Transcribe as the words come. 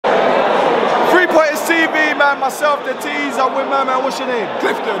man, myself, the T's, I'm with my man, what's your name?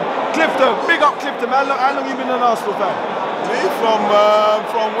 Clifton. Clifton, big up Clifton, man. How long you been an Arsenal fan? Me from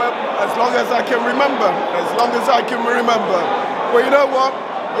where, as long as I can remember. As long as I can remember. Well, you know what?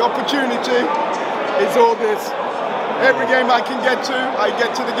 The opportunity is all this. Every game I can get to, I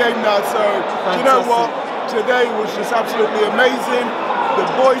get to the game now. So, you know what? Today was just absolutely amazing. The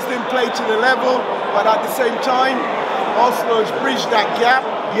boys didn't play to the level, but at the same time, Arsenal has bridged that gap.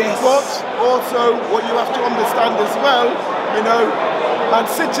 Yes. But also, what you have to understand as well, you know, Man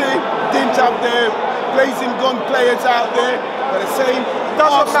City didn't have their blazing gun players out there, but the same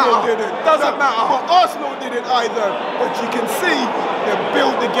Arsenal didn't. Doesn't matter. But Arsenal didn't either. But you can see they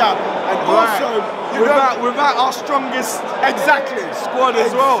built the gap, and also without our strongest squad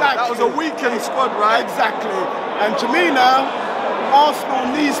as well. That was a weakened squad, right? Exactly. And to me now,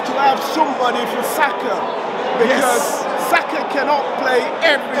 Arsenal needs to have somebody for Saka, because Saka cannot play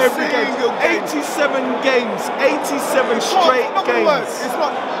every single game. 87 games, 87 straight games. It's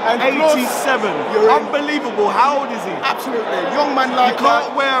not. And 87. Unbelievable. How old is he? Absolutely. Young man like you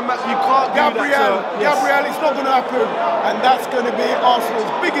can't wear him. You can't Gabriel. Gabriel, it's not going to happen, and that's going to be Arsenal's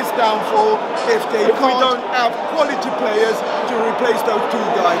biggest downfall if they don't have quality players to replace those two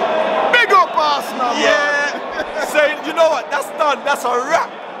guys. Big up Arsenal. Yeah. Say, you know what? That's done. That's a wrap.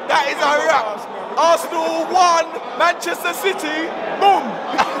 That is a wrap. Arsenal won. Manchester City. Boom.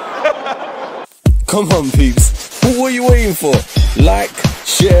 Come on, peeps. What were you waiting for? Like,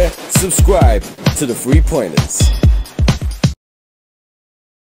 share, subscribe to the 3 Pointers.